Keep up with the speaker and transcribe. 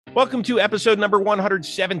Welcome to episode number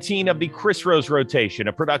 117 of the Chris Rose Rotation,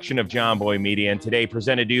 a production of John Boy Media, and today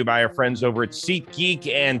presented to you by our friends over at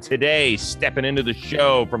SeatGeek. And today, stepping into the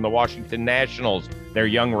show from the Washington Nationals, their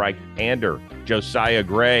young right-hander, Josiah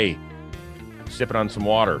Gray, sipping on some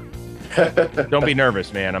water. Don't be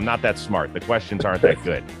nervous, man. I'm not that smart. The questions aren't that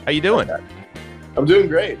good. How you doing? I'm doing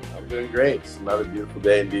great. It's another beautiful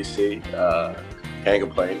day in D.C. Can't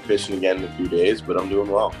complain. Fishing again in a few days, but I'm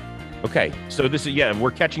doing well. Okay, so this is, we're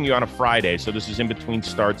catching you on a Friday, so this is in between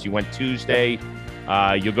starts. You went Tuesday.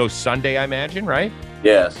 You'll go Sunday, I imagine, right?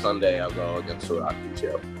 Yeah, Sunday I'll go against the Rockies,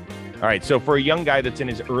 yeah. All right, so for a young guy that's in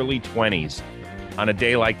his early 20s, on a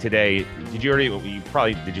day like today, did you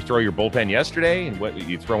throw your bullpen yesterday? And what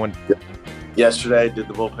you throwing? Yesterday, did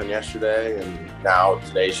the bullpen yesterday, and now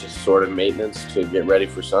today's just sort of maintenance to get ready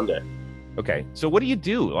for Sunday. Okay, so what do you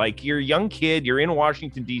do? Like, you're a young kid, you're in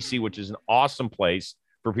Washington, D.C., which is an awesome place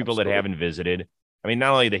for people that haven't visited. I mean,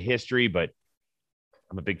 not only the history, but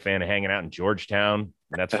I'm a big fan of hanging out in Georgetown.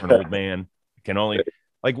 And that's for an old man. Can only,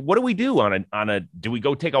 like, what do we do do we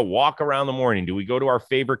go take a walk around the morning? Do we go to our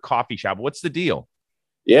favorite coffee shop? What's the deal?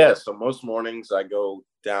 Yeah, so most mornings I go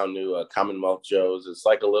down to Commonwealth Joe's. It's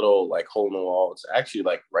like a little like hole in the wall. It's actually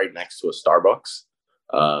like right next to a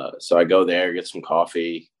Starbucks. So I go there, get some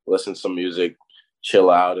coffee, listen to some music,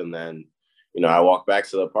 chill out. And then, I walk back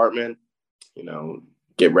to the apartment,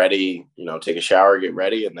 get ready, take a shower, get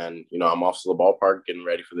ready. And then, I'm off to the ballpark getting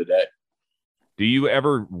ready for the day. Do you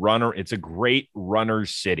ever it's a great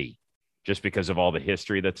runner's city just because of all the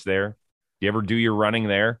history that's there. Do you ever do your running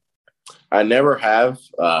there? I never have.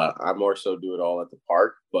 I more so do it all at the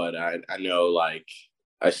park, but I know like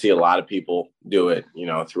I see a lot of people do it,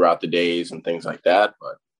 throughout the days and things like that.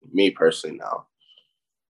 But me personally, no.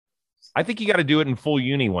 I think you got to do it in full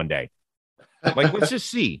uni one day. Like, let's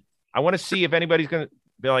just see. I want to see if anybody's going to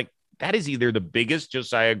be like, that is either the biggest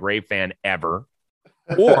Josiah Gray fan ever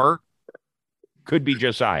or could be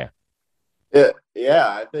Josiah. Yeah.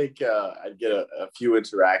 I think I'd get a few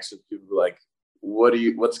interactions. People like,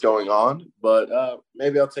 what's going on? But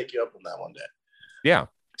maybe I'll take you up on that one day. Yeah.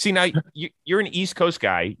 See, now you're an East Coast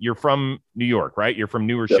guy. You're from New York, right? You're from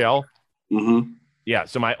New Rochelle. Yep. Mm-hmm. Yeah.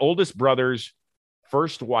 So my oldest brother's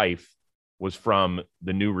first wife was from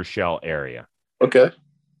the New Rochelle area. Okay.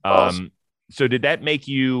 Awesome. So did that make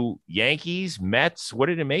you Yankees, Mets? What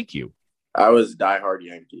did it make you? I was diehard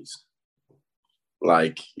Yankees.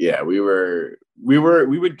 Like, yeah, we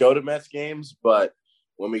would go to Mets games, but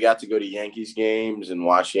when we got to go to Yankees games and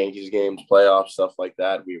watch Yankees games, playoffs, stuff like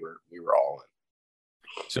that, we were all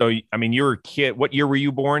in. So, I mean, you were a kid. What year were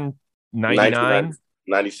you born? 99?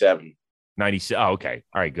 97. 97. Oh, okay.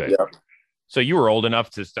 All right, good. Yeah. So you were old enough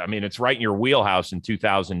to, it's right in your wheelhouse in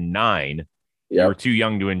 2009. Yep. You were too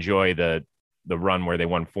young to enjoy the run where they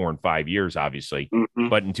won 4 and 5 years, obviously. Mm-hmm.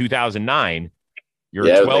 But in 2009, you're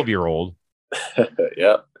a 12-year-old.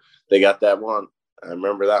 Yep. They got that one. I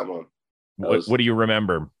remember that one. What do you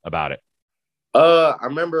remember about it? I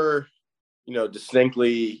remember,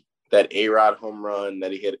 distinctly that A-Rod home run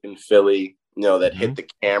that he hit in Philly, that hit the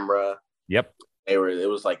camera. Yep. It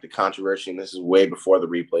was like the controversy, and this is way before the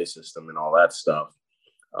replay system and all that stuff.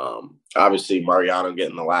 Obviously, Mariano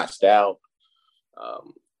getting the last out.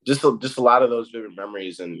 Just a lot of those vivid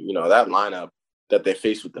memories. And, that lineup that they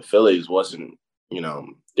faced with the Phillies wasn't,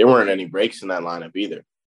 there weren't any breaks in that lineup either.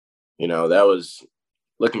 That was,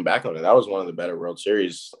 looking back on it, that was one of the better World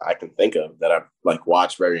Series I can think of that I've like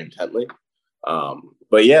watched very intently.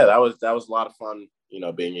 But yeah, that was a lot of fun,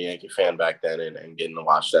 being a Yankee fan back then and getting to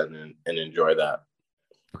watch that and enjoy that.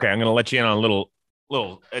 Okay. I'm going to let you in on a little,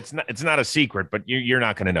 it's not a secret, but you're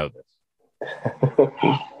not going to know this. Hold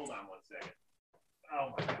on one second.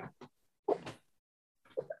 Oh my God.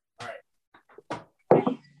 All right.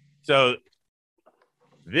 So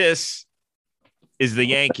this is the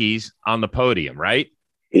Yankees on the podium, right?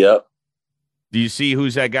 Yep. Do you see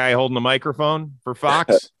who's that guy holding the microphone for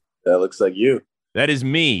Fox? That looks like you. That is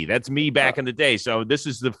me. That's me back in the day. So this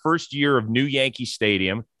is the first year of new Yankee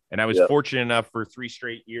Stadium. And I was fortunate enough for 3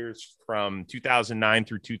 straight years from 2009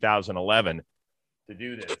 through 2011 to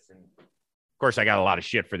do this. And of course, I got a lot of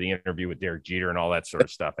shit for the interview with Derek Jeter and all that sort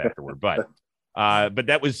of stuff afterward. But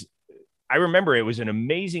that was, I remember it was an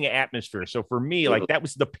amazing atmosphere. So for me, like that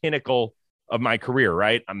was the pinnacle of my career,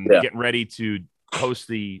 right? I'm getting ready to host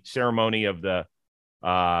the ceremony of the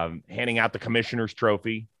handing out the commissioner's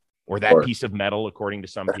trophy or that piece of metal, according to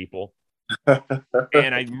some people.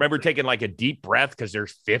 And I remember taking like a deep breath because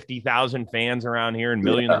there's 50,000 fans around here and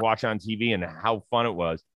millions watch on TV and how fun it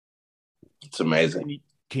was. It's amazing.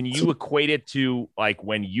 Can you equate it to like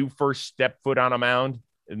when you first stepped foot on a mound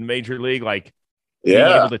in the major league? Like being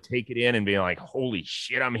Yeah. able to take it in and being like, holy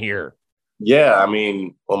shit, I'm here. Yeah. I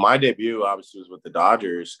mean, well, my debut obviously was with the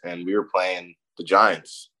Dodgers, and we were playing the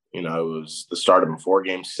Giants. You know, it was the start of a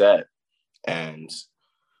 4-game set. And,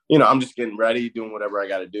 you know, I'm just getting ready, doing whatever I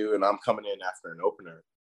got to do. And I'm coming in after an opener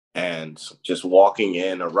and just walking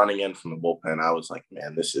in or running in from the bullpen. I was like,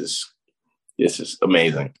 man, this is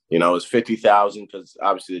amazing. You know, it was 50,000 because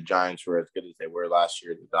obviously the Giants were as good as they were last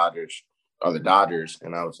year. The Dodgers are the Dodgers.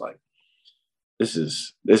 And I was like, this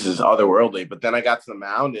is otherworldly. But then I got to the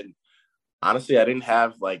mound, and honestly, I didn't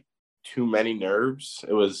have like too many nerves.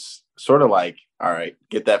 It was sort of like, all right,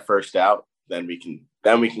 get that first out, then we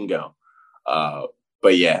can go.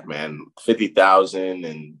 But yeah, man, 50,000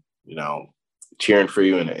 and, you know, cheering for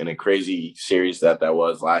you in a crazy series that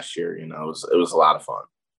was last year. You know, it was a lot of fun.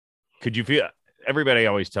 Could you feel? Everybody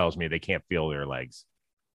always tells me they can't feel their legs.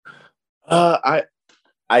 I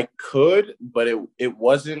could, but it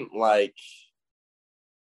wasn't like,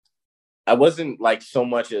 I wasn't like so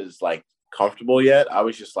much as like comfortable yet. I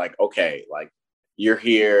was just like, okay, like you're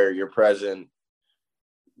here, you're present,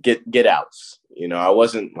 get outs. You know, I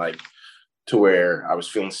wasn't like to where I was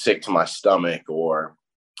feeling sick to my stomach or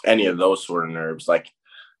any of those sort of nerves. Like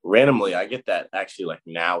randomly, I get that actually like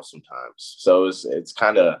now sometimes. So it's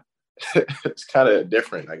kind of it's kind of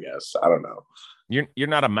different, I guess. I don't know. You're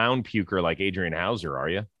not a mound puker like Adrian Hauser, are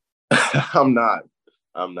you? I'm not.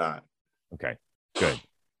 Okay, good.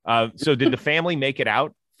 So did the family make it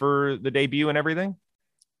out for the debut and everything?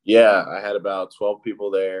 Yeah, I had about 12 people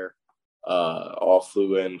there. All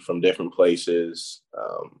flew in from different places.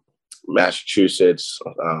 Massachusetts,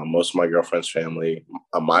 most of my girlfriend's family,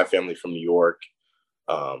 my family from New York,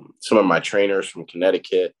 some of my trainers from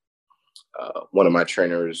Connecticut. One of my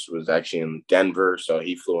trainers was actually in Denver, so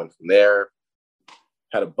he flew in from there.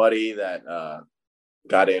 Had a buddy that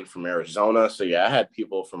got in from Arizona. So yeah, I had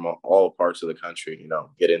people from all parts of the country, you know,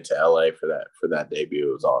 get into LA for that debut.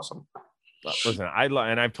 It was awesome. Listen,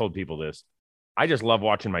 and I've told people this. I just love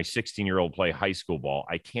watching my 16-year-old play high school ball.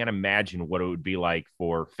 I can't imagine what it would be like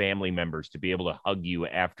for family members to be able to hug you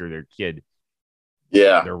after their kid,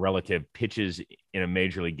 their relative pitches in a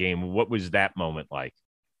major league game. What was that moment like?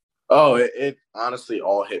 Oh, it honestly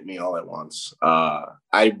all hit me all at once.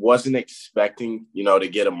 I wasn't expecting, you know, to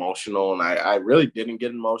get emotional, and I really didn't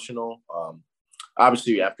get emotional.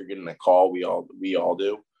 Obviously, after getting the call, we all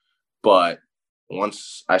do, but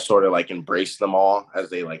once I sort of like embraced them all as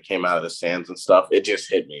they like came out of the stands and stuff, it just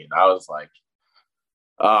hit me, and I was like,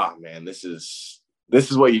 "Oh man, this is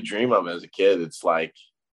what you dream of as a kid." It's like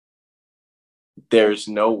there's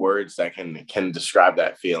no words that can describe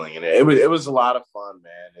that feeling, and it was a lot of fun,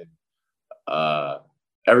 man. And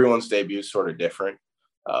everyone's debut is sort of different,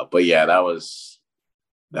 but yeah, that was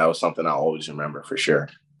something I'll always remember for sure.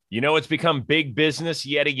 You know, it's become big business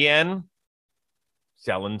yet again.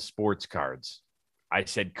 Selling sports cards. I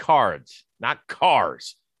said cards, not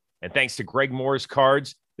cars. And thanks to Greg Moore's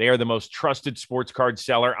Cards, they are the most trusted sports card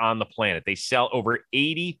seller on the planet. They sell over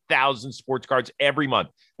 80,000 sports cards every month.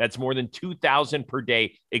 That's more than 2,000 per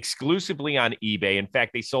day exclusively on eBay. In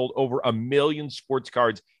fact, they sold over 1 million sports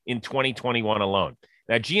cards in 2021 alone.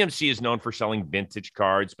 Now, GMC is known for selling vintage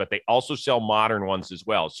cards, but they also sell modern ones as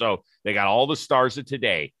well. So they got all the stars of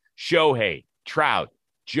today: Shohei, Trout,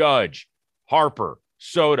 Judge, Harper,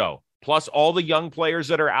 Soto, plus all the young players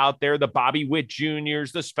that are out there, the Bobby Witt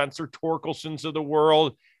Juniors, the Spencer Torkelsons of the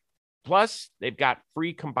world. Plus, they've got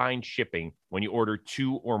free combined shipping when you order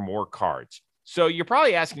 2 or more cards. So you're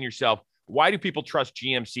probably asking yourself, why do people trust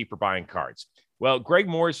GMC for buying cards? Well, Greg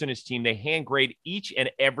Morris and his team, they hand grade each and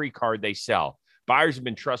every card they sell. Buyers have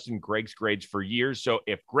been trusting Greg's grades for years. So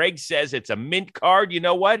if Greg says it's a mint card, you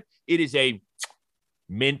know what? It is a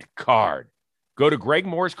mint card. Go to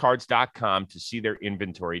gregmorriscards.com to see their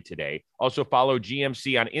inventory today. Also follow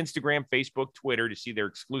GMC on Instagram, Facebook, Twitter to see their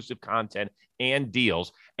exclusive content and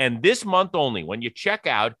deals. And this month only, when you check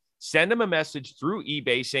out, send them a message through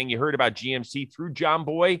eBay saying you heard about GMC through John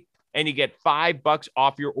Boy, and you get $5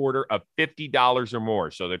 off your order of $50 or more.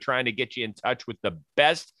 So they're trying to get you in touch with the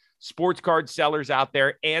best sports card sellers out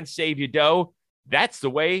there and save you dough. That's the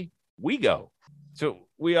way we go. So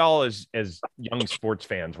we all, as young sports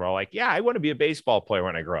fans, we're all like, yeah, I want to be a baseball player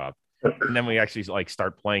when I grow up. And then we actually like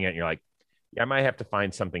start playing it, and you're like, yeah, I might have to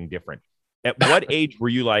find something different. At what age were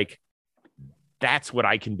you like, that's what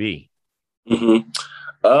I can be? Mm-hmm.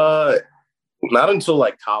 Not until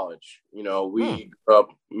like college. You know, we grew up,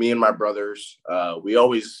 me and my brothers, we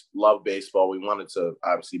always loved baseball. We wanted to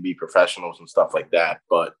obviously be professionals and stuff like that,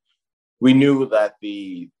 but we knew that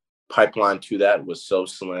the pipeline to that was so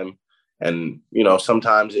slim. And, you know,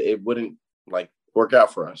 sometimes it wouldn't like work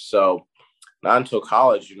out for us. So not until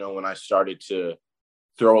college, you know, when I started to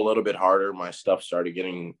throw a little bit harder, my stuff started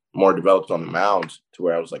getting more developed on the mound to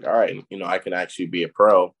where I was like, all right, I can actually be a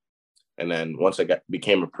pro. And then once I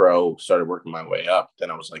became a pro, started working my way up,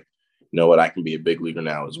 then I was like, you know what, I can be a big leaguer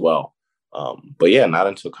now as well. But yeah, not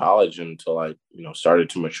until college, until I,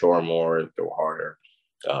 started to mature more, throw harder,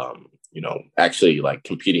 actually like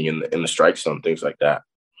competing in the strike zone, things like that.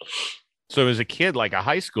 So as a kid, like a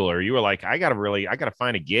high schooler, you were like, I gotta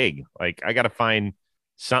find a gig. Like I gotta find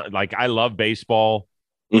something. Like I love baseball,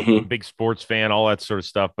 Mm-hmm. big sports fan, all that sort of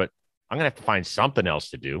stuff, but I'm gonna have to find something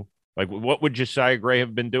else to do. Like what would Josiah Gray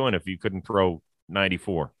have been doing if you couldn't throw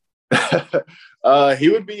 94? He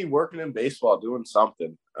would be working in baseball, doing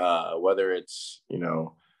something, whether it's,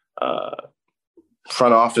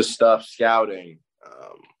 front office stuff, scouting,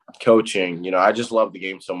 coaching. I just love the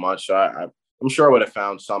game so much. So I'm sure I would have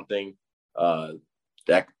found something that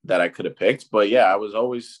I could have picked. But yeah, I was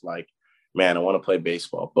always like, man, I want to play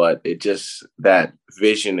baseball. But it just, that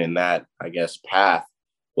vision and that, I guess, path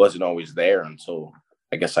wasn't always there until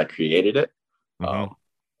I guess I created it. Mm-hmm.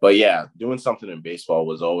 But yeah, doing something in baseball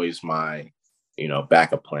was always my,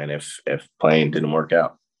 backup plan if playing didn't work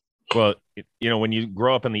out. Well, when you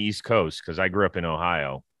grow up in the East Coast, because I grew up in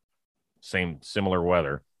Ohio, similar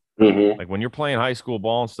weather. Mm-hmm. Like when you're playing high school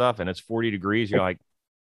ball and stuff and it's 40 degrees, you're like,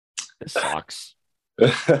 this sucks.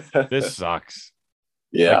 This sucks.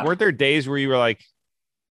 Yeah. Like, weren't there days where you were like,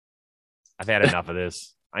 I've had enough of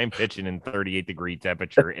this. I'm pitching in 38-degree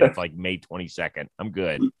temperature and it's like May 22nd. I'm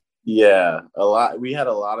good. Yeah, a lot. We had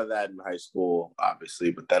a lot of that in high school,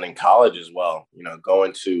 obviously, but then in college as well.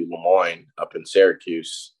 Going to Lemoyne up in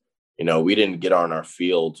Syracuse, we didn't get on our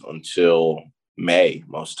field until May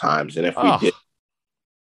most times, and if we did,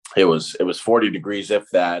 it was 40 degrees, if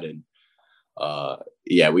that. And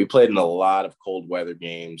yeah, we played in a lot of cold weather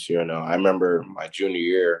games. I remember my junior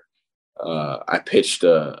year, I pitched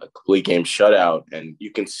a complete game shutout, and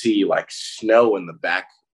you can see like snow in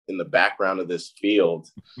the background of this field.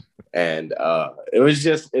 And it's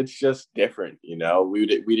just different. We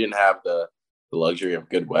didn't have the luxury of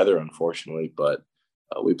good weather, unfortunately, but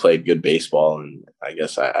we played good baseball, and I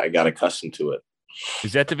guess I got accustomed to it.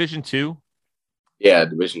 Is that Division II? Yeah,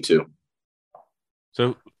 Division II.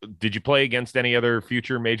 So did you play against any other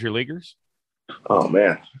future major leaguers? Oh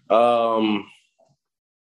man.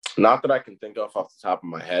 Not that I can think of off the top of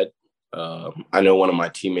my head. I know one of my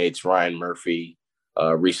teammates, Ryan Murphy,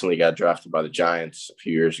 recently got drafted by the Giants a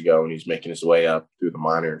few years ago, and he's making his way up through the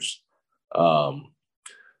minors. Let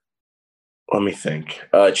me think.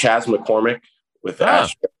 Chas McCormick with the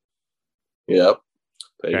Astros. Yep.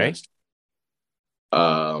 Okay.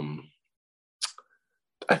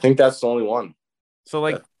 I think that's the only one. So,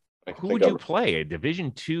 like, who would you play? A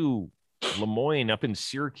Division II Lemoyne up in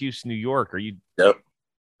Syracuse, New York? Are you? Yep.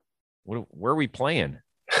 Where are we playing?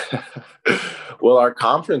 Well, our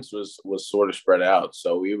conference was sort of spread out,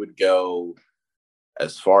 so we would go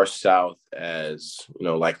as far south as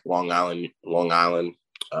like Long Island,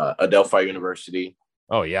 Adelphi University.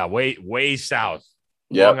 Oh yeah, way south.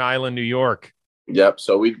 Yep. Long Island, New York. Yep.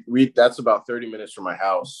 So we that's about 30 minutes from my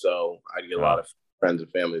house, so I get a lot of friends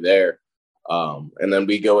and family there. And then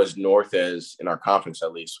we go as north as, in our conference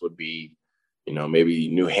at least, would be, maybe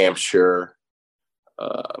New Hampshire,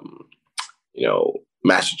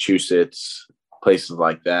 Massachusetts, places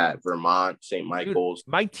like that, Vermont, St. Michael's.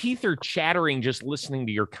 Dude, my teeth are chattering just listening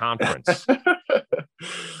to your conference.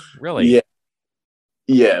 Really?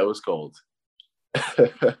 Yeah, it was cold.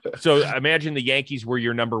 So imagine the Yankees were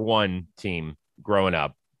your number one team growing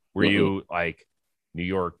up. Were you like New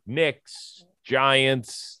York Knicks,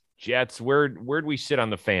 Giants, Jets? Where'd we sit on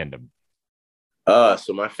the fandom?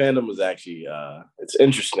 So my fandom was actually it's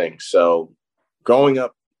interesting. So growing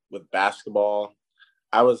up with basketball,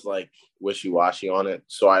 I was like wishy-washy on it.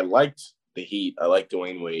 So I liked the Heat. I liked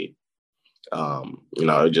Dwayne Wade.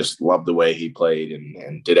 I just loved the way he played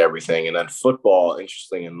and did everything. And then football,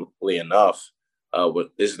 interestingly enough,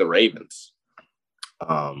 is the Ravens.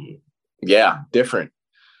 Yeah, different.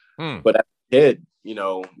 But as a kid,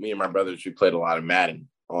 me and my brothers, we played a lot of Madden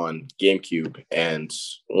on GameCube. And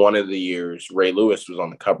one of the years, Ray Lewis was on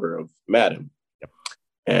the cover of Madden. Yep.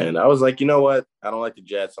 And I was like, you know what? I don't like the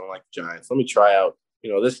Jets. I don't like the Giants. Let me try out,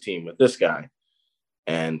 this team with this guy.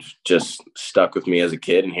 And just stuck with me as a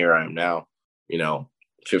kid. And here I am now,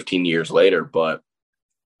 15 years later. But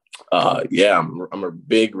yeah, I'm a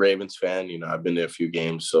big Ravens fan. I've been to a few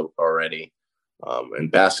games already.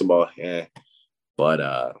 And basketball, yeah.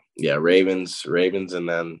 But yeah, Ravens, and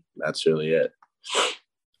then that's really it.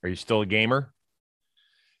 Are you still a gamer?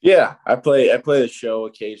 Yeah, I play the show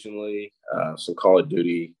occasionally, some Call of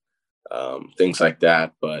Duty, things like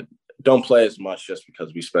that, but don't play as much just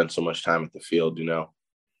because we spend so much time at the field,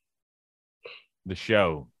 the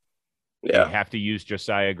show, do you Yeah. have to use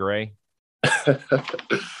Josiah Gray?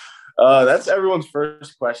 That's everyone's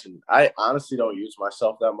first question. I honestly don't use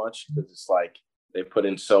myself that much because it's like they put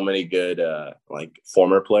in so many good like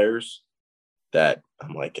former players that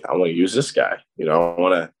I'm like, I want to use this guy. You know,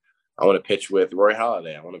 I want to pitch with Roy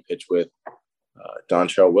Halladay. I want to pitch with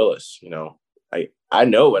Dontrell Willis. You know, I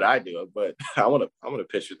know what I do, but I want to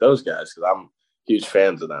pitch with those guys because I'm huge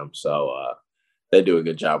fans of them. So they do a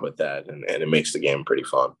good job with that, and it makes the game pretty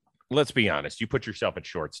fun. Let's be honest. You put yourself at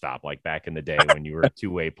shortstop like back in the day when you were a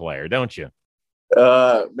two-way player, don't you?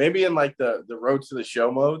 Maybe in like the road to the show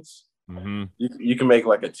modes, Mm-hmm. you can make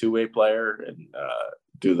like a two-way player and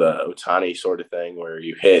do the Otani sort of thing where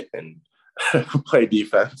you hit and play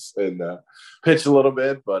defense and pitch a little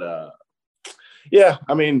bit. But yeah,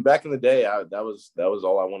 I mean, back in the day, that was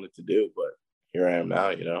all I wanted to do. But here I am now,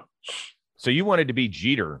 you know. So you wanted to be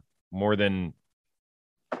Jeter more than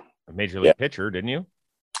a major league pitcher, didn't you?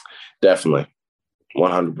 Definitely.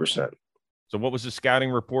 100%. So what was the scouting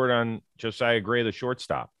report on Josiah Gray, the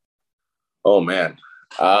shortstop? Oh, man.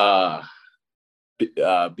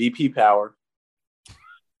 BP power.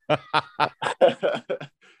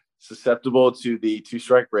 Susceptible to the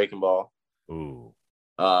 2-strike breaking ball. Ooh.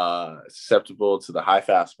 Susceptible to the high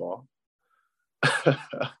fastball.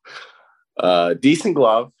 Decent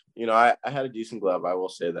glove. You know, I had a decent glove. I will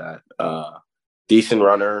say that. Decent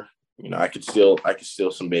runner. You know, I could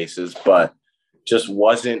steal some bases, but just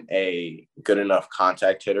wasn't a good enough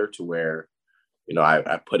contact hitter to where, you know,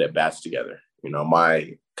 I put at bats together. You know,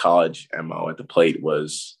 my college MO at the plate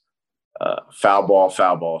was foul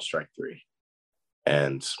ball, strike three.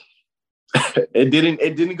 And it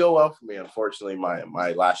didn't go well for me, unfortunately,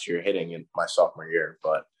 my last year hitting in my sophomore year.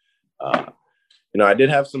 But you know, I did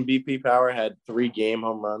have some BP power, had 3 game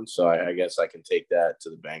home runs, so I guess I can take that to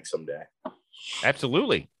the bank someday.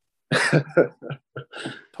 Absolutely.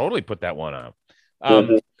 Totally put that one up.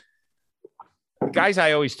 Guys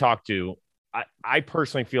I always talk to, I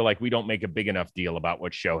personally feel like we don't make a big enough deal about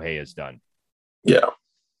what Shohei has done. Yeah.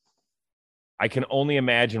 I can only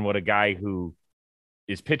imagine what a guy who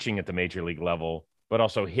is pitching at the major league level, but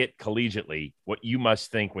also hit collegiately, what you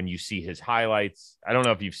must think when you see his highlights. I don't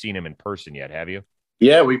know if you've seen him in person yet, have you?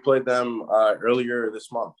 Yeah, we played them earlier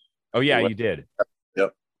this month. Oh, yeah, you did.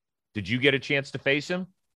 Yep. Did you get a chance to face him?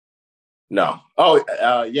 No.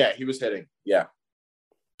 Oh, yeah, he was hitting. Yeah.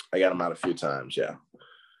 I got him out a few times, yeah.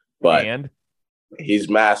 But he's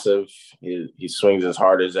massive. He swings as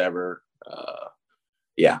hard as ever.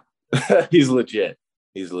 Yeah. He's legit.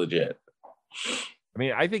 I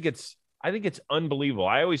mean, I think it's unbelievable.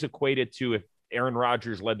 I always equate it to if Aaron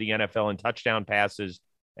Rodgers led the NFL in touchdown passes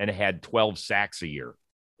and had 12 sacks a year.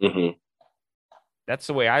 Mm-hmm. That's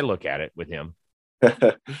the way I look at it with him.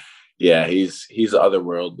 Yeah, he's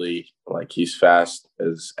otherworldly. Like, he's fast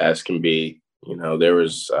as can be. You know, there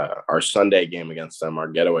was our Sunday game against them, our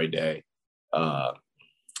getaway day.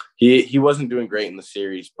 He wasn't doing great in the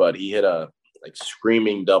series, but he hit a like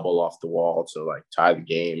screaming double off the wall to like tie the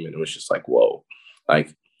game, and it was just like, whoa.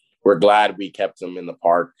 Like, we're glad we kept him in the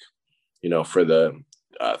park, you know, for the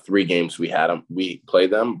 3 games we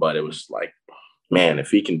played them. But it was like, man,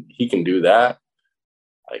 if he can do that,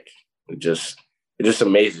 like, it just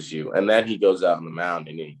amazes you. And then he goes out on the mound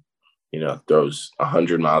and he, you know, throws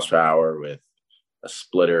 100 miles per hour with a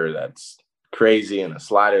splitter that's crazy and a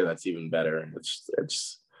slider that's even better.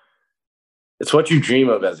 It's what you dream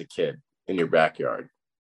of as a kid in your backyard,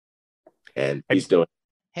 and he's doing.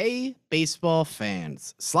 Hey, baseball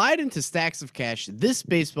fans, slide into stacks of cash this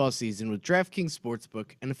baseball season with DraftKings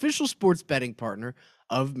Sportsbook, an official sports betting partner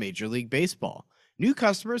of Major League Baseball. New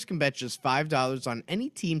customers can bet just $5 on any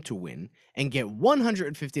team to win and get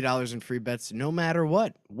 $150 in free bets no matter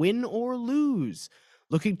what, win or lose.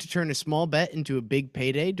 Looking to turn a small bet into a big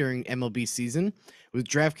payday during MLB season? With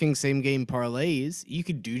DraftKings same-game parlays, you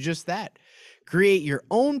can do just that. Create your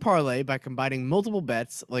own parlay by combining multiple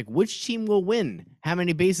bets like which team will win, how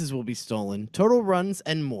many bases will be stolen, total runs,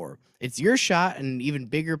 and more. It's your shot and an even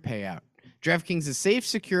bigger payout. DraftKings is safe,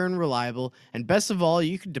 secure, and reliable, and best of all,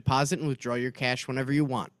 you can deposit and withdraw your cash whenever you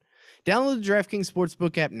want. Download the DraftKings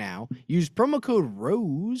Sportsbook app now, use promo code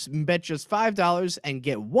ROSE, and bet just $5 and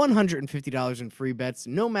get $150 in free bets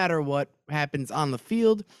no matter what happens on the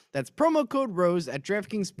field. That's promo code ROSE at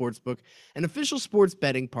DraftKings Sportsbook, an official sports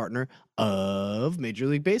betting partner of Major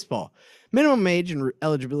League Baseball. Minimum age and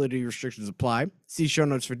eligibility restrictions apply. See show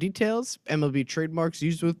notes for details. MLB trademarks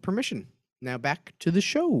used with permission. Now back to the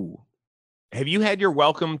show. Have you had your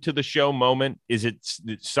welcome to the show moment? Is it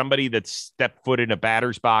somebody that stepped foot in a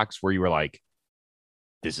batter's box where you were like,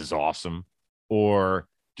 this is awesome? Or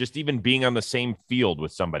just even being on the same field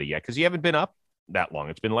with somebody yet? Because you haven't been up that long.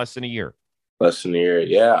 It's been less than a year. Less than a year.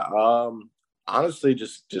 Yeah. Honestly,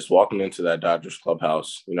 just walking into that Dodgers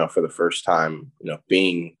clubhouse, for the first time,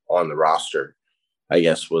 being on the roster, I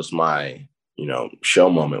guess was my, show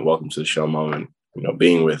moment. Welcome to the show moment.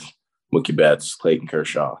 Being with Mookie Betts, Clayton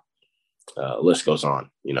Kershaw, list goes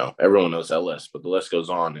on. Everyone knows that list, but the list goes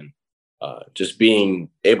on. And just being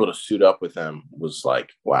able to suit up with them was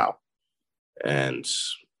like, wow. And,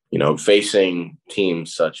 facing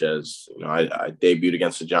teams such as, I debuted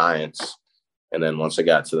against the Giants. And then once I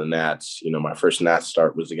got to the Nats, my first Nats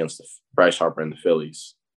start was against the Bryce Harper and the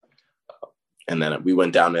Phillies. And then we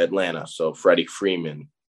went down to Atlanta. So Freddie Freeman,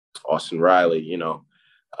 Austin Riley,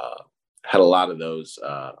 had a lot of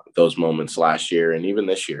those moments last year and even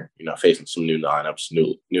this year, facing some new lineups,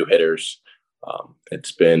 new hitters.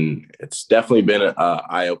 It's definitely been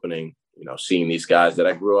eye-opening, seeing these guys that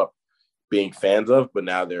I grew up being fans of, but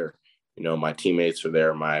now they're, my teammates or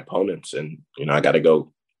they're my opponents. And, I got to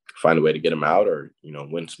go find a way to get them out or,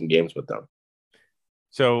 win some games with them.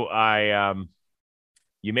 So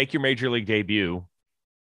you make your major league debut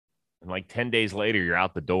and like 10 days later, you're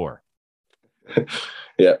out the door.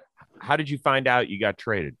 Yeah. How did you find out you got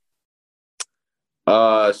traded?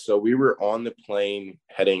 So we were on the plane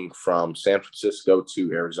heading from San Francisco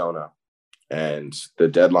to Arizona, and the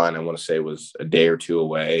deadline, I want to say, was a day or two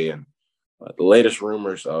away. And the latest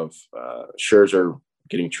rumors of Scherzer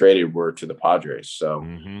getting traded were to the Padres. So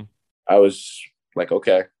I was like,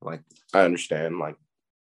 okay, like I understand, like,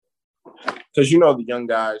 because the young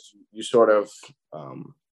guys, you sort of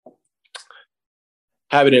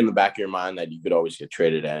have it in the back of your mind that you could always get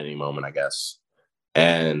traded at any moment, I guess.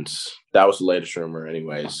 And that was the latest rumor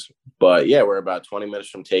anyways. But yeah, we're about 20 minutes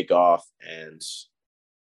from takeoff, and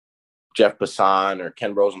Jeff Passan or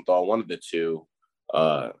Ken Rosenthal, one of the two,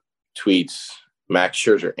 tweets Max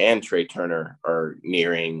Scherzer and Trey Turner are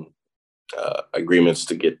nearing agreements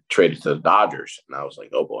to get traded to the Dodgers. And I was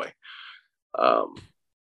like, oh boy,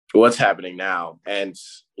 what's happening now? And,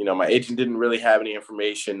 my agent didn't really have any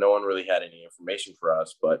information. No one really had any information for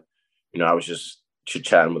us, but, I was just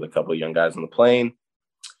chit-chatting with a couple of young guys on the plane.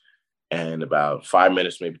 And about 5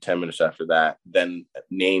 minutes, maybe 10 minutes after that, then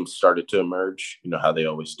names started to emerge, how they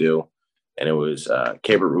always do. And it was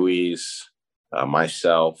Keibert Ruiz,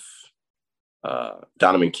 myself,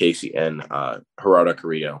 Donovan Casey, and Gerardo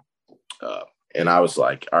Carrillo. And I was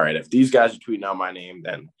like, all right, if these guys are tweeting out my name,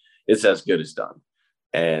 then it's as good as done.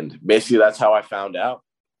 And basically that's how I found out,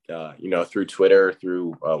 through Twitter,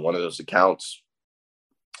 through one of those accounts.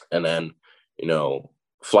 And then,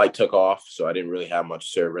 flight took off, so I didn't really have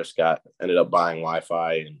much service. Ended up buying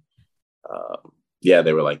Wi-Fi, and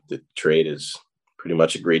they were like, the trade is pretty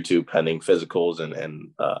much agreed to pending physicals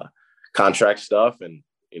and contract stuff. And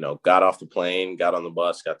got off the plane, got on the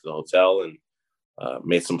bus, got to the hotel, and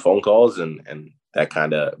made some phone calls, and that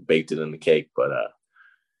kind of baked it in the cake. But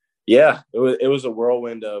it was a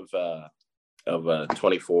whirlwind of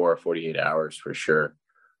 24 or 48 hours for sure.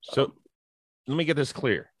 So let me get this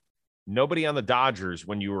clear. Nobody on the Dodgers,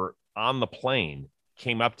 when you were on the plane,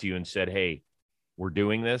 came up to you and said, hey, we're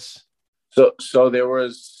doing this? So there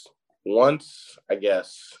was once, I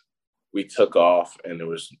guess, we took off, and there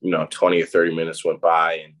was, 20 or 30 minutes went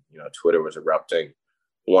by, and, Twitter was erupting.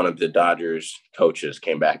 One of the Dodgers coaches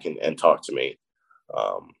came back and talked to me.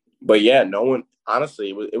 But yeah, no one, honestly,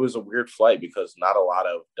 it was a weird flight because not a lot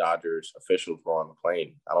of Dodgers officials were on the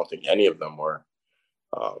plane. I don't think any of them were.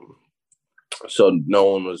 So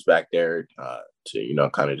no one was back there to,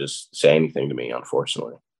 kind of just say anything to me,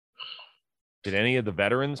 unfortunately. Did any of the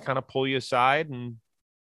veterans kind of pull you aside and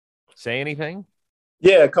say anything?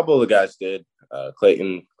 Yeah, a couple of the guys did.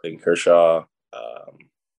 Clayton Kershaw,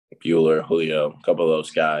 Bueller, Julio, a couple of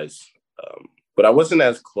those guys. But I wasn't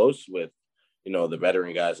as close with, the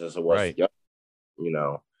veteran guys as I was. Right.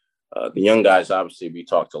 The young guys, obviously, we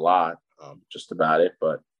talked a lot just about it.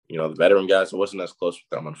 But, the veteran guys, I wasn't as close with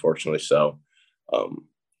them, unfortunately. So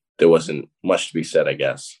there wasn't much to be said, I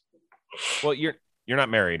guess. Well, you're not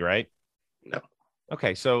married, right? No.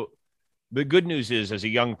 Okay, so the good news is, as a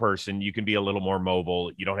young person, you can be a little more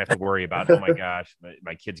mobile. You don't have to worry about, oh my gosh,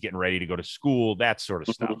 my kid's getting ready to go to school, that sort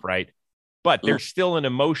of stuff, right? But there's still an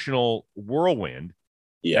emotional whirlwind.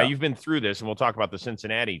 Yeah. Now, you've been through this, and we'll talk about the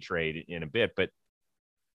Cincinnati trade in a bit, but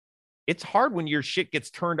it's hard when your shit gets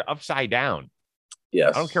turned upside down.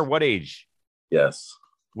 Yes. I don't care what age. Yes.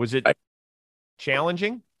 Was it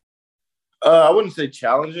challenging? I wouldn't say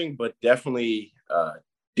challenging, but definitely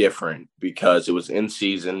different because it was in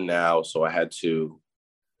season now. So I had to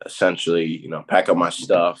essentially, pack up my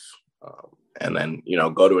stuff and then,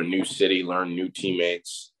 go to a new city, learn new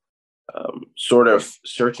teammates, sort of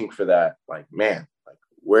searching for that, like, man, like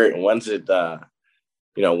when's it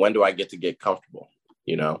when do I get to get comfortable,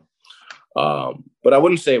 but I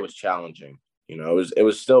wouldn't say it was challenging. It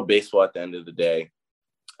was still baseball at the end of the day,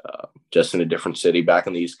 just in a different city back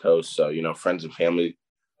on the East Coast. So, friends and family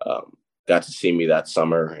got to see me that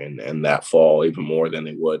summer and that fall even more than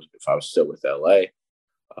they would if I was still with LA.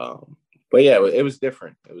 But yeah, it was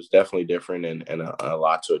different. It was definitely different and a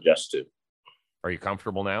lot to adjust to. Are you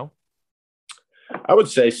comfortable now? I would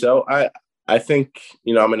say so. I think,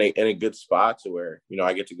 I'm in a good spot to where,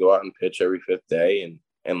 I get to go out and pitch every fifth day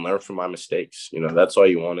and learn from my mistakes. That's all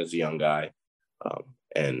you want as a young guy.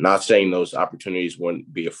 And not saying those opportunities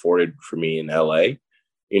wouldn't be afforded for me in LA,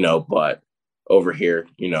 but over here,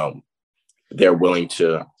 they're willing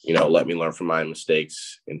to, let me learn from my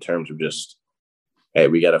mistakes in terms of just, hey,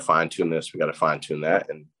 we got to fine tune this, we got to fine tune that.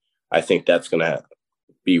 And I think that's going to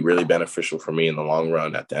be really beneficial for me in the long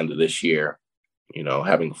run at the end of this year,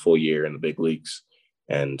 having a full year in the big leagues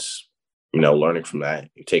and, learning from that,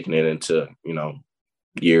 taking it into,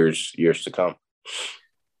 years to come.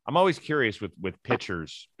 I'm always curious with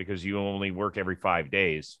pitchers because you only work every 5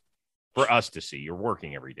 days for us to see. You're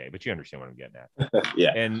working every day, but you understand what I'm getting at.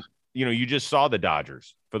 Yeah. And, you just saw the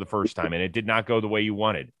Dodgers for the first time and it did not go the way you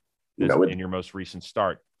wanted in your most recent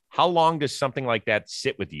start. How long does something like that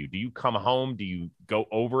sit with you? Do you come home? Do you go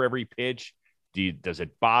over every pitch? Does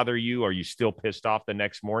it bother you? Are you still pissed off the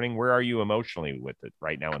next morning? Where are you emotionally with it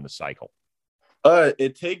right now in the cycle?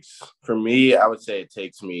 It takes, for me, I would say it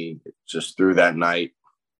takes me just through that night,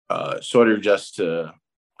 sort of just to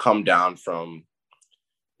come down from,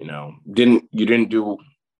 you didn't do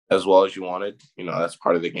as well as you wanted. That's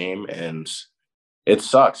part of the game, and it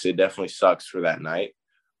sucks. It definitely sucks for that night.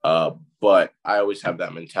 But I always have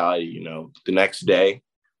that mentality, the next day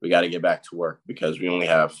we got to get back to work because we only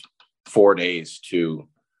have 4 days to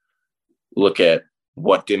look at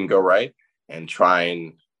what didn't go right and try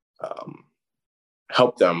and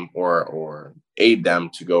help them or aid them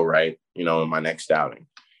to go right, in my next outing.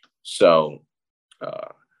 So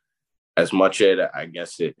as much as I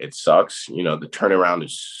guess it sucks, the turnaround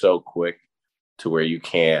is so quick to where you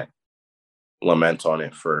can't lament on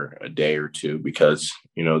it for a day or two because,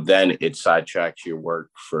 then it sidetracks your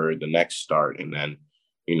work for the next start. And then,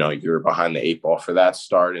 you're behind the 8 ball for that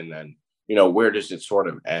start. And then, where does it sort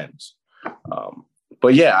of end?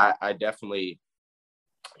 But yeah, I definitely,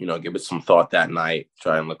 give it some thought that night,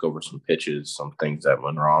 try and look over some pitches, some things that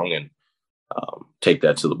went wrong and take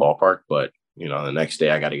that to the ballpark. But, the next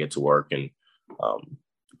day I got to get to work and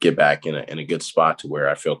get back in a good spot to where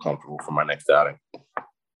I feel comfortable for my next outing.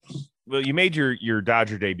 Well, you made your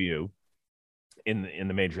Dodger debut in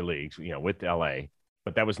the major leagues, with LA,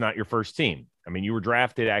 but that was not your first team. I mean, you were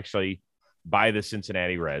drafted actually by the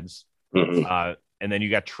Cincinnati Reds, and then you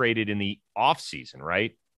got traded in the offseason,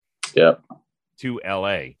 right? Yeah. To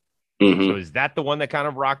LA. So is that the one that kind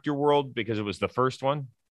of rocked your world because it was the first one?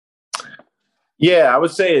 Yeah, I would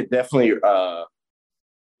say it definitely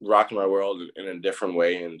rocked my world in a different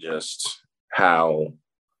way and just how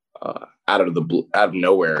out of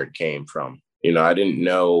nowhere it came from. I didn't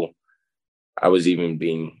know I was even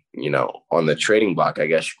being, on the trading block, I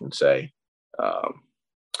guess you can say,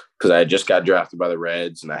 because I had just got drafted by the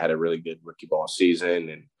Reds and I had a really good rookie ball season.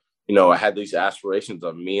 And, I had these aspirations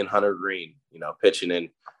of me and Hunter Green, pitching in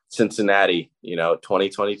Cincinnati,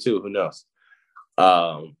 2022, who knows?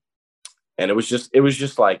 And it was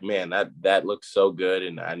just like, man, that looks so good.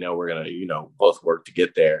 And I know we're going to, both work to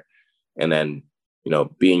get there. And then,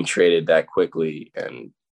 being traded that quickly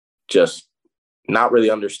and just not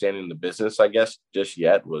really understanding the business, I guess, just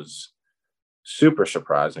yet was super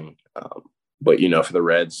surprising. But, for the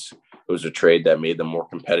Reds, it was a trade that made them more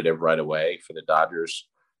competitive right away. For the Dodgers,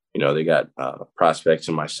 they got prospects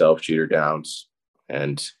and myself, Jeter Downs,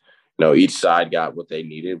 and, each side got what they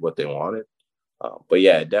needed, what they wanted. But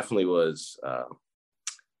yeah, it definitely was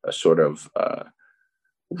a sort of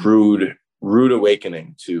rude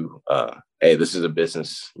awakening to, hey, this is a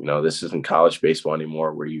business. This isn't college baseball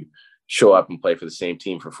anymore where you show up and play for the same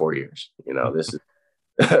team for 4 years. This is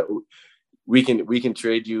we can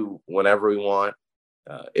trade you whenever we want,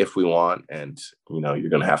 if we want, and you're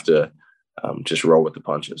gonna have to just roll with the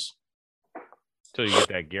punches. So you get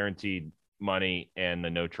that guaranteed money and the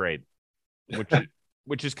no trade,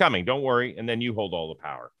 which is coming. Don't worry, and then you hold all the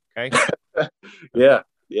power. Okay. Yeah.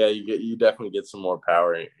 You definitely get some more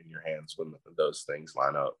power in your hands when those things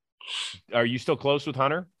line up. Are you still close with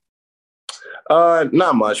Hunter?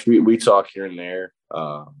 Not much. We talk here and there,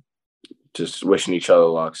 just wishing each other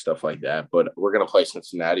luck, stuff like that. But we're gonna play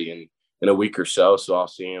Cincinnati in a week or so I'll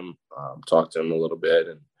see him, talk to him a little bit,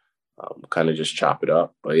 and kind of just chop it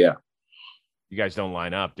up. But yeah, you guys don't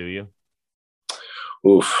line up, do you?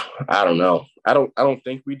 Oof, I don't know. I don't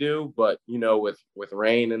think we do, but with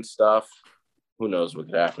rain and stuff, who knows what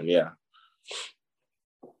could happen? Yeah.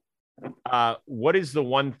 What is the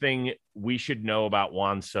one thing we should know about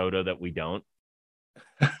Juan Soto that we don't?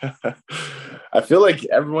 I feel like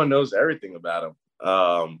everyone knows everything about him.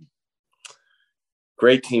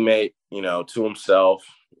 Great teammate, to himself,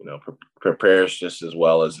 prepares just as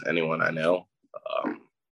well as anyone I know.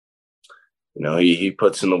 He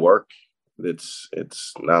puts in the work. It's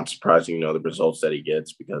not surprising, the results that he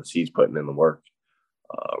gets because he's putting in the work.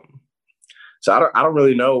 So I don't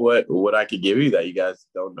really know what I could give you that you guys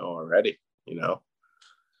don't know already.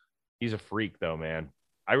 He's a freak, though, man.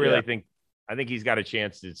 I really think he's got a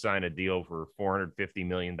chance to sign a deal for $450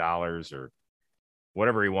 million or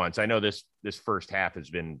whatever he wants. I know this first half has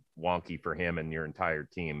been wonky for him and your entire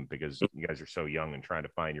team because you guys are so young and trying to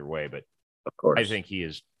find your way. But of course, I think he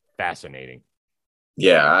is fascinating.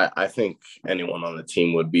 Yeah, I think anyone on the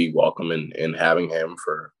team would be welcome in having him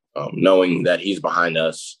for knowing that he's behind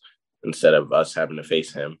us instead of us having to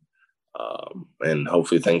face him. And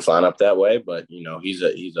hopefully things line up that way. But, he's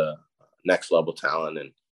a next level talent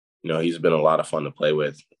and, he's been a lot of fun to play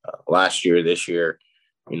with last year, this year,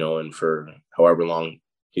 and for however long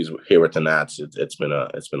he's here with the Nats, it's been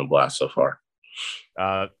a blast so far.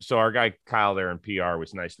 So our guy Kyle there in PR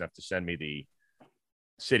was nice enough to send me the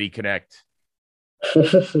City Connect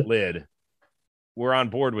lid. We're on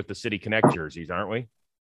board with the City Connect jerseys, aren't we?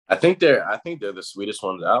 I think they're the sweetest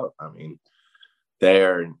ones out. I mean,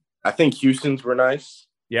 I think Houston's were nice.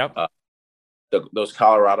 Yep. Those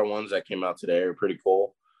Colorado ones that came out today are pretty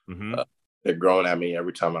cool. Mm-hmm. They're growing at me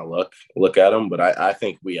every time I look at them, but I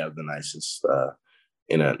think we have the nicest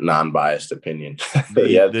in a non-biased opinion.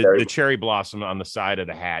 The cherry blossom on the side of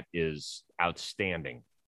the hat is outstanding.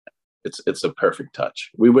 It's a perfect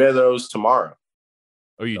touch. We wear those tomorrow.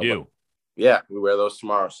 Oh, you do? Yeah, we wear those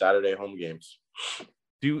tomorrow, Saturday home games.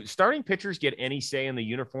 Do starting pitchers get any say in the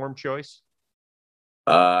uniform choice?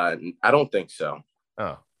 I don't think so.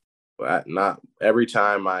 Oh. Not every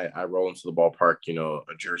time I roll into the ballpark,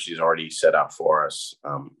 a jersey is already set out for us.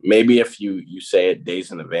 Maybe if you say it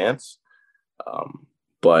days in advance,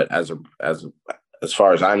 but as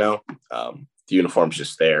far as I know, the uniform's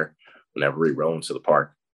just there whenever we roll into the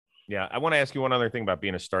park. Yeah, I want to ask you one other thing about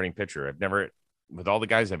being a starting pitcher. I've never, with all the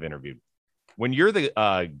guys I've interviewed, when you're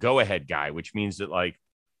the go-ahead guy, which means that like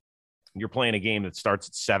you're playing a game that starts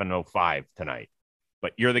at 7:05 tonight,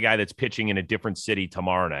 but you're the guy that's pitching in a different city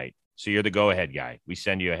tomorrow night. So you're the go-ahead guy. We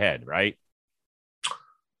send you ahead, right?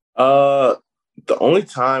 The only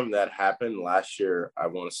time that happened last year, I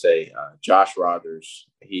want to say Josh Rogers,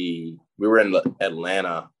 we were in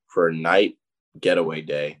Atlanta for a night getaway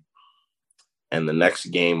day. And the next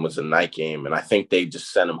game was a night game. And I think they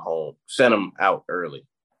just sent him out early.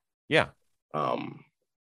 Yeah.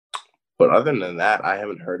 But other than that, I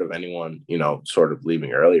haven't heard of anyone, sort of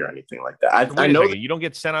leaving early or anything like that. I know you don't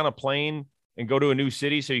get sent on a plane and go to a new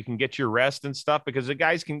city so you can get your rest and stuff because the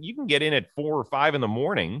guys you can get in at 4 or 5 in the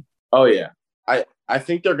morning. Oh yeah. I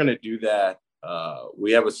think they're going to do that.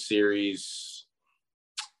 We have a series,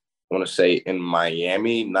 I want to say in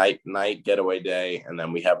Miami, night getaway day. And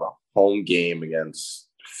then we have a home game against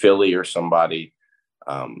Philly or somebody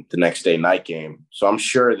the next day, night game. So I'm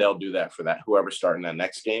sure they'll do that for that, whoever's starting that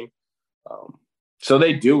next game. So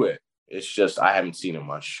they do it. It's just, I haven't seen it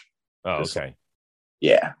much. Oh, okay.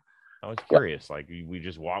 Yeah. I was curious. Like we're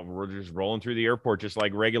just rolling through the airport, just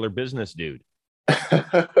like regular business, dude.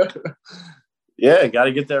 Yeah. Got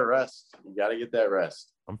to get that rest. You got to get that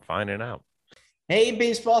rest. I'm finding out. Hey,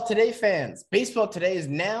 Baseball Today fans. Baseball Today is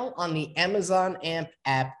now on the Amazon AMP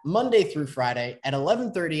app Monday through Friday at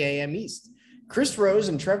 11:30 a.m. East. Chris Rose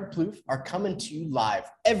and Trevor Plouffe are coming to you live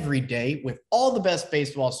every day with all the best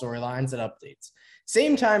baseball storylines and updates.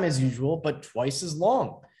 Same time as usual, but twice as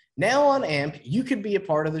long. Now on AMP, you could be a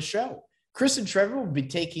part of the show. Chris and Trevor will be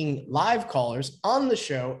taking live callers on the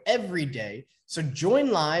show every day, so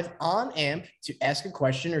join live on AMP to ask a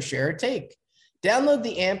question or share a take. Download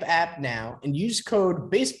the AMP app now and use code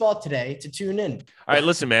BASEBALLTODAY to tune in. All right,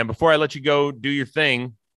 listen, man, before I let you go do your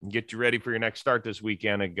thing and get you ready for your next start this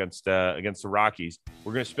weekend against the Rockies,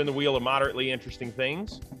 we're going to spin the wheel of moderately interesting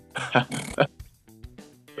things. Get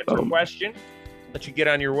your question. Let you get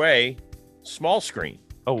on your way. Small screen.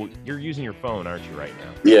 Oh, you're using your phone, aren't you, right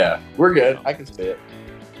now? Yeah, we're good. I can see it.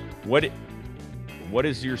 What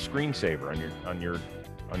is your screensaver on your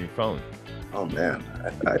phone? Oh man,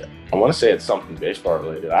 I want to say it's something baseball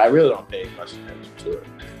related. I really don't pay much attention to it.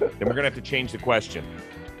 Then we're gonna have to change the question.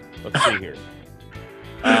 Let's see here.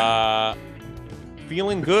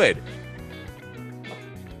 Feeling good.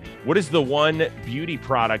 What is the one beauty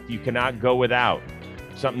product you cannot go without?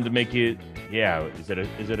 Something to make you Yeah. Is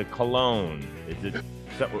it a cologne?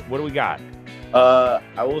 What do we got?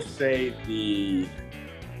 I will say the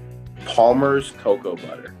Palmer's cocoa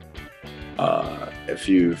butter. If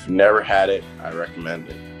you've never had it, I recommend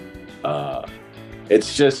it.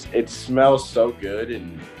 It smells so good,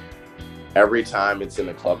 and every time it's in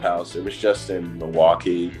the clubhouse. It was just in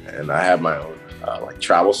Milwaukee, and I have my own like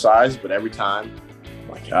travel size, but every time I'm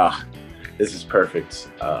like, this is perfect.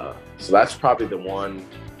 So that's probably the one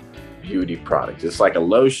beauty product. It's like a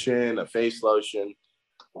lotion, a face lotion.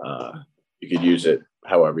 You could use it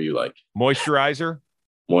however you like. Moisturizer,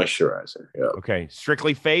 yeah. Okay,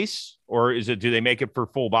 strictly face, or do they make it for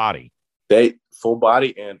full body? They full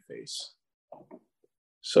body and face.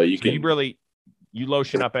 So you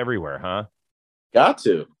lotion up everywhere, huh? Got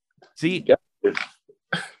to. See,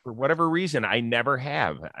 for whatever reason, I never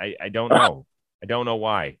have. I don't know. I don't know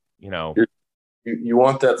why. You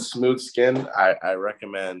want that smooth skin? I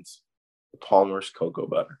recommend Palmer's cocoa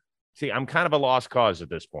butter. See, I'm kind of a lost cause at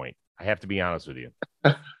this point. I have to be honest with you.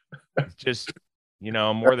 It's just,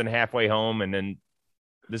 I'm more than halfway home, and then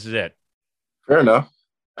this is it. Fair enough.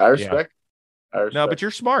 I respect. No, but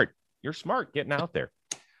you're smart. You're smart getting out there.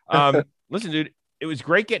 Listen, dude, it was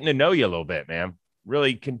great getting to know you a little bit, man.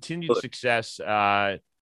 Really continued success. I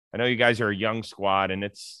know you guys are a young squad, and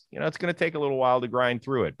it's going to take a little while to grind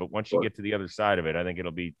through it. But once you get to the other side of it, I think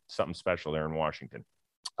it'll be something special there in Washington.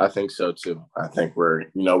 I think so too. I think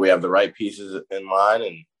we have the right pieces in line,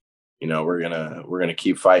 and we're gonna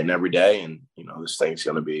keep fighting every day, and this thing's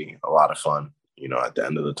gonna be a lot of fun. At the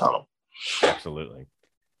end of the tunnel. Absolutely.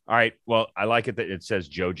 All right. Well, I like it that it says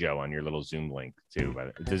JoJo on your little Zoom link too.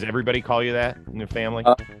 But does everybody call you that in your family?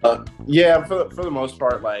 Yeah, for the most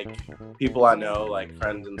part, like people I know, like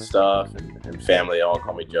friends and stuff, and family, all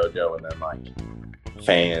call me JoJo, and then like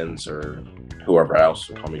fans or whoever else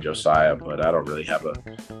will call me Josiah. But I don't really have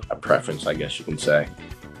a preference, I guess you can say.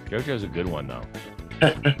 JoJo's a good one, though.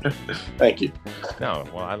 Thank you. No,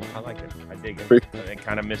 well, I like it. I dig it. I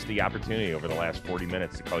kind of missed the opportunity over the last 40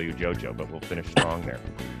 minutes to call you JoJo, but we'll finish strong there.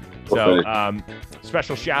 So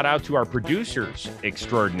special shout out to our producers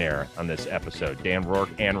extraordinaire on this episode, Dan Rourke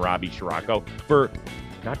and Robbie Scirocco, for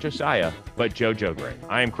not Josiah, but JoJo Gray.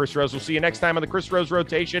 I am Chris Rose. We'll see you next time on the Chris Rose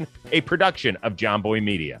Rotation, a production of John Boy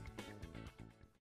Media.